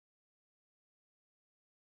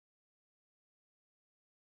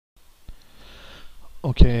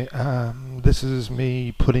Okay, this is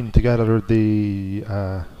me putting together the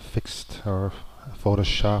fixed or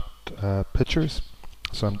photoshopped pictures.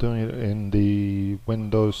 So I'm doing it in the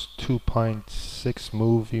Windows 2.6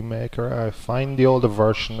 Movie Maker. I find the older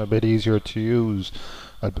version a bit easier to use,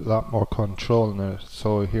 a lot more control in it.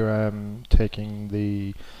 So here I'm taking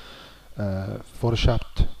the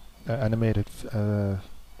photoshopped animated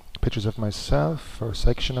pictures of myself, or a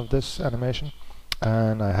section of this animation,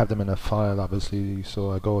 and I have them in a file, obviously.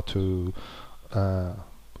 So I go to uh,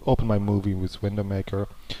 open my movie with Window Maker,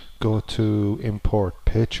 go to import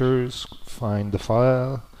pictures, find the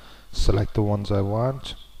file, select the ones I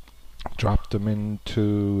want, drop them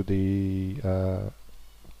into the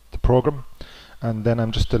program, and then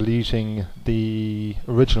I'm just deleting the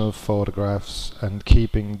original photographs and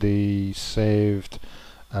keeping the saved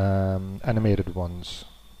animated ones.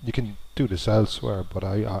 You can do this elsewhere, but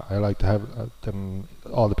I like to have them,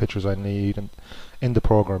 all the pictures I need, and in the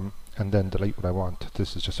program, and then delete what I want.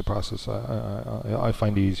 This is just a process I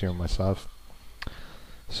find easier myself.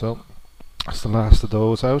 So that's the last of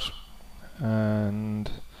those out, and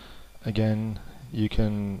again you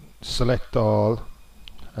can select all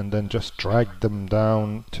and then just drag them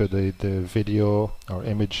down to the video or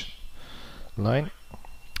image line.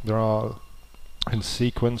 They're all in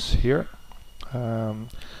sequence here. Um,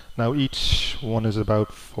 Now each one is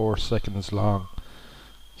about 4 seconds long,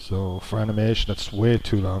 so for animation that's way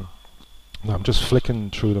too long. Now I'm just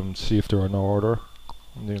flicking through them to see if they're in order.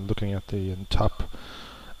 And then looking at the top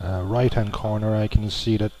right hand corner, I can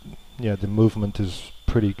see that, yeah, the movement is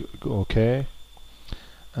pretty okay,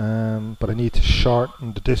 but I need to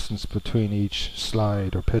shorten the distance between each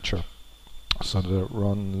slide or picture so that it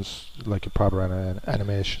runs like a proper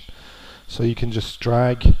animation. So you can just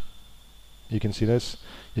drag. You can see this.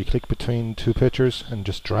 You click between two pictures and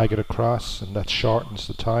just drag it across, and that shortens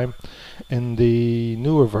the time. In the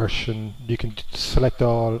newer version, you can select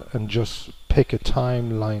all and just pick a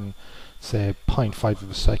timeline, say zero point 0.5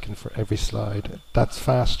 of a second for every slide. That's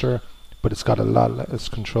faster, but it's got a lot less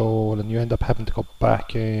control, and you end up having to go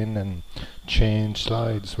back in and change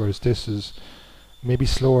slides, whereas this is maybe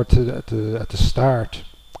slower at the start,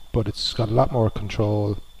 but it's got a lot more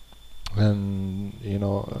control. And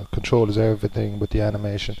control is everything with the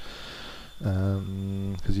animation,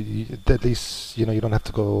 because at least you don't have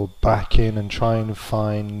to go back in and try and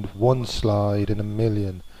find one slide in a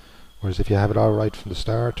million, whereas if you have it all right from the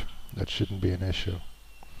start, that shouldn't be an issue.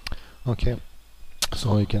 Okay,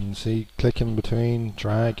 so you can see, click in between,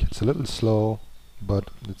 drag. It's a little slow, but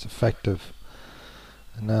it's effective.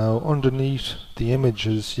 Now underneath the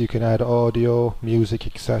images you can add audio, music,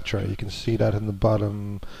 etc. You can see that in the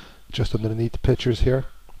bottom, just underneath the pictures here.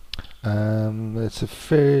 It's a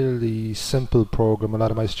fairly simple program. A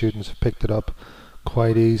lot of my students have picked it up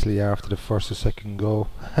quite easily after the first or second go.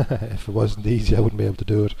 If it wasn't easy, I wouldn't be able to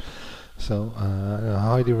do it. So I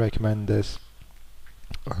highly recommend this.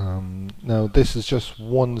 Now this is just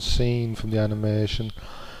one scene from the animation.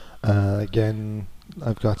 Again,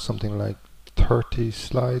 I've got something like 30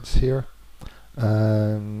 slides here.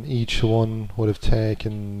 Each one would have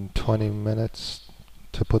taken 20 minutes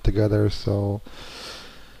to put together, so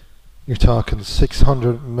you're talking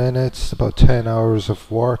 600 minutes, about 10 hours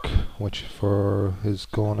of work, which for is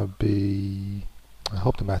gonna be, I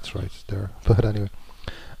hope the math's right there, but anyway,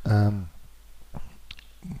 I'm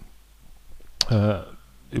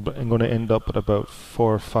going to end up with about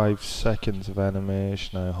 4 or 5 seconds of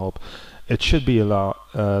animation. I hope it should be a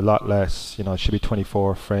lot less. It should be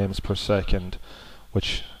 24 frames per second,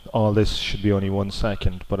 which all this should be only 1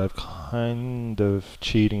 second, but I've kind of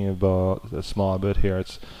cheating about a small bit here.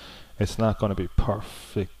 It's not going to be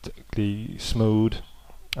perfectly smooth.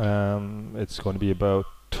 It's going to be about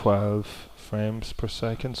 12 frames per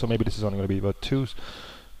second, so maybe this is only going to be about 2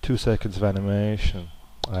 seconds of animation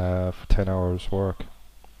for 10 hours work.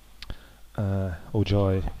 Oh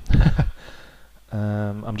joy.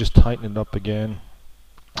 I'm just tightening it up again.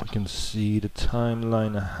 You can see the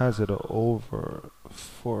timeline has it over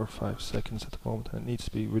 4 or 5 seconds at the moment, and it needs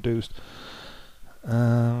to be reduced.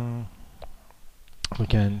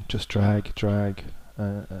 Again, just drag.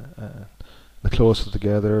 The closer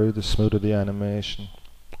together, the smoother the animation.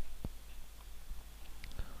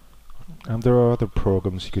 There are other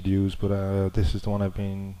programs you could use, but this is the one I've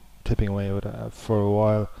been tipping away with for a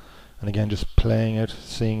while. And again, just playing it,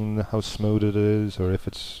 seeing how smooth it is, or if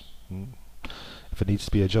it needs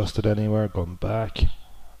to be adjusted anywhere, going back.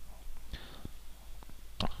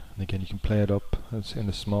 And again, you can play it up. It's in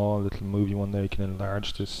a small little movie one there. You can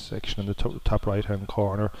enlarge this section in the top right hand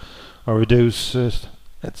corner, or reduce it.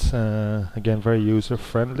 It's again very user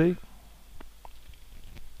friendly.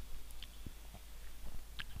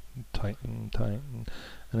 tighten,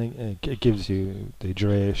 and it gives you the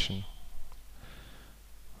duration.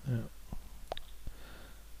 Yeah.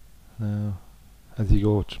 Now, as you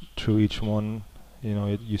go through each one, you know,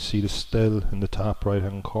 you see the still in the top right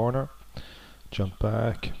hand corner. Jump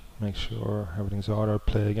back, make sure everything's ordered,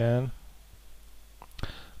 play again.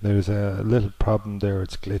 There's a little problem there,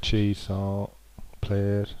 it's glitchy, so play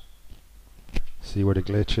it. See where the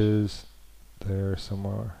glitch is, there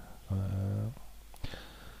somewhere. And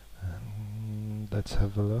let's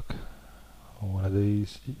have a look. One of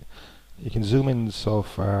these. You can zoom in so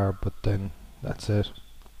far, but then that's it.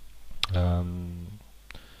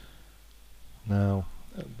 Now,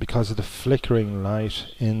 because of the flickering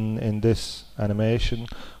light in this animation,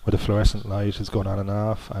 where the fluorescent light is going on and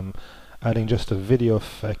off, I'm adding just a video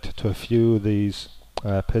effect to a few of these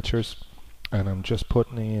pictures, and I'm just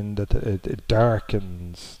putting in that it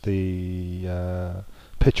darkens the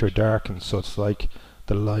picture darkens, so it's like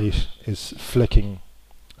the light is flicking,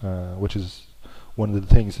 which is one of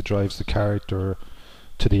the things that drives the character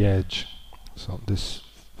to the edge. So this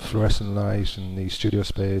fluorescent light in the studio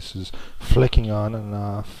space is flicking on and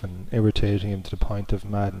off and irritating him to the point of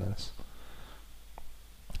madness.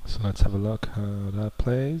 So let's have a look how that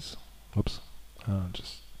plays. Oops,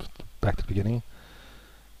 just back to the beginning.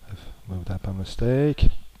 I've moved that by mistake.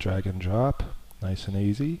 Drag and drop, nice and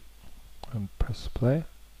easy, and press play.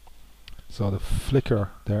 So the flicker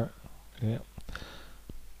there, yeah.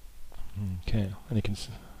 Okay, and you can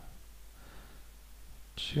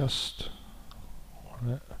just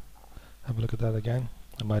have a look at that again.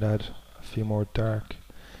 I might add a few more dark.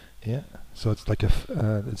 Yeah, so it's like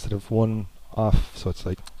instead of one off, so it's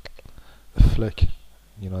like a flick,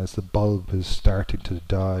 you know, as the bulb is starting to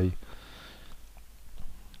die.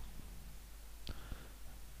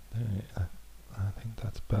 There, I think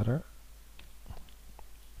that's better.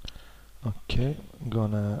 Okay, I'm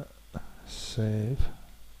gonna save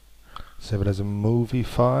it as a movie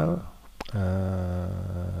file,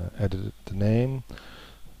 edit the name.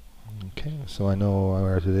 Okay, so I know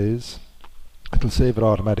where it is. It'll save it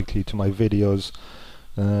automatically to my videos,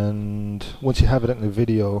 and once you have it in a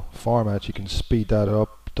video format, you can speed that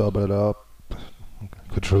up, double it up,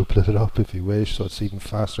 quadruple it up if you wish, so it's even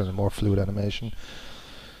faster and more fluid animation.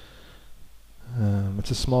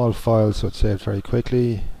 It's a small file, so it's saved very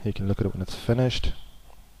quickly. You can look at it when it's finished.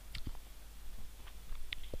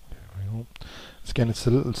 There we go. Again, it's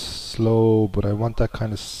a little slow, but I want that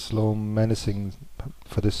kind of slow menacing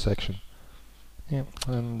for this section. Yeah,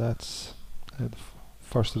 and that's the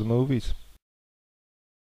first of the movies.